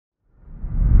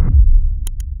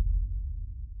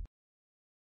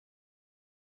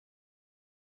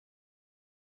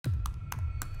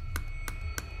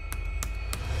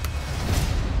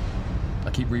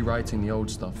keep rewriting the old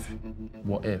stuff.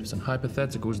 What ifs and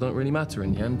hypotheticals don't really matter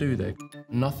in the end, do they?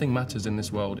 Nothing matters in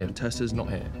this world if Tessa's not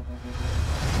here.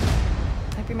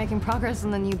 Hope you're making progress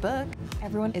on the new book.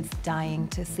 Everyone is dying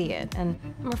to see it, and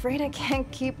I'm afraid I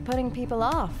can't keep putting people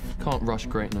off. Can't rush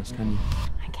greatness, can you?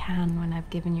 I can when I've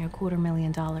given you a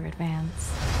 $250,000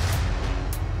 advance.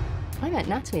 I met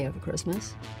Natalie over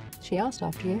Christmas. She asked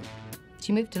after you.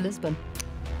 She moved to Lisbon.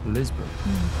 Lisbon?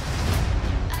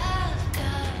 I've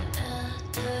got a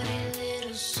dirty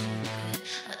little secret,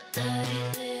 a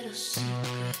dirty little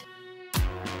secret.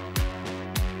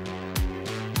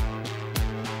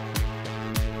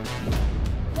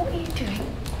 What are you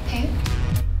doing here?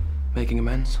 Making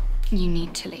amends? You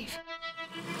need to leave.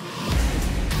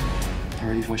 I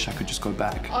really wish I could just go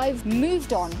back. I've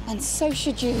moved on, and so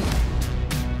should you.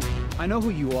 I know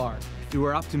who you are. If it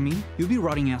were up to me, you'd be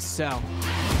rotting our cell.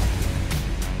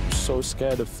 I'm so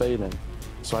scared of failing,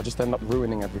 so I just end up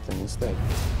ruining everything instead.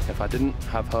 If I didn't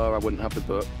have her, I wouldn't have the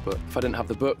book, but if I didn't have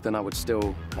the book, then I would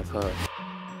still have her.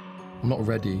 I'm not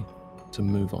ready to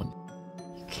move on.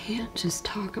 You can't just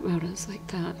talk about us like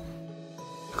that.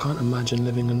 I can't imagine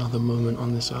living another moment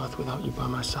on this earth without you by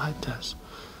my side, Tess.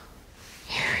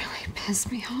 You really pissed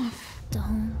me off.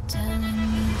 Don't tell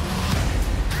anyone.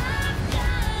 I've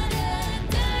got a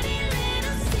dirty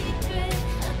little secret,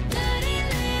 a dirty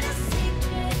little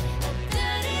secret, a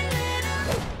dirty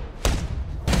little.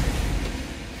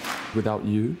 Without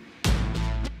you,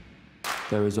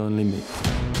 there is only me.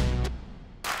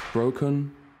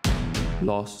 Broken,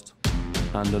 lost,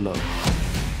 and alone.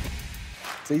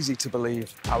 It's easy to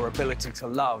believe our ability to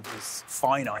love is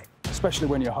finite, especially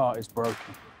when your heart is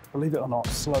broken. Believe it or not,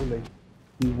 slowly,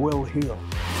 you will heal.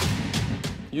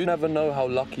 You never know how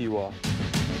lucky you are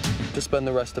to spend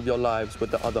the rest of your lives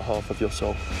with the other half of your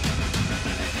soul.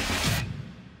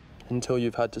 Until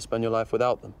you've had to spend your life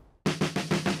without them.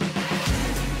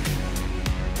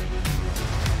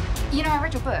 You know, I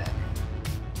read your book.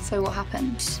 So what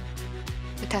happened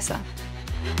with Tessa?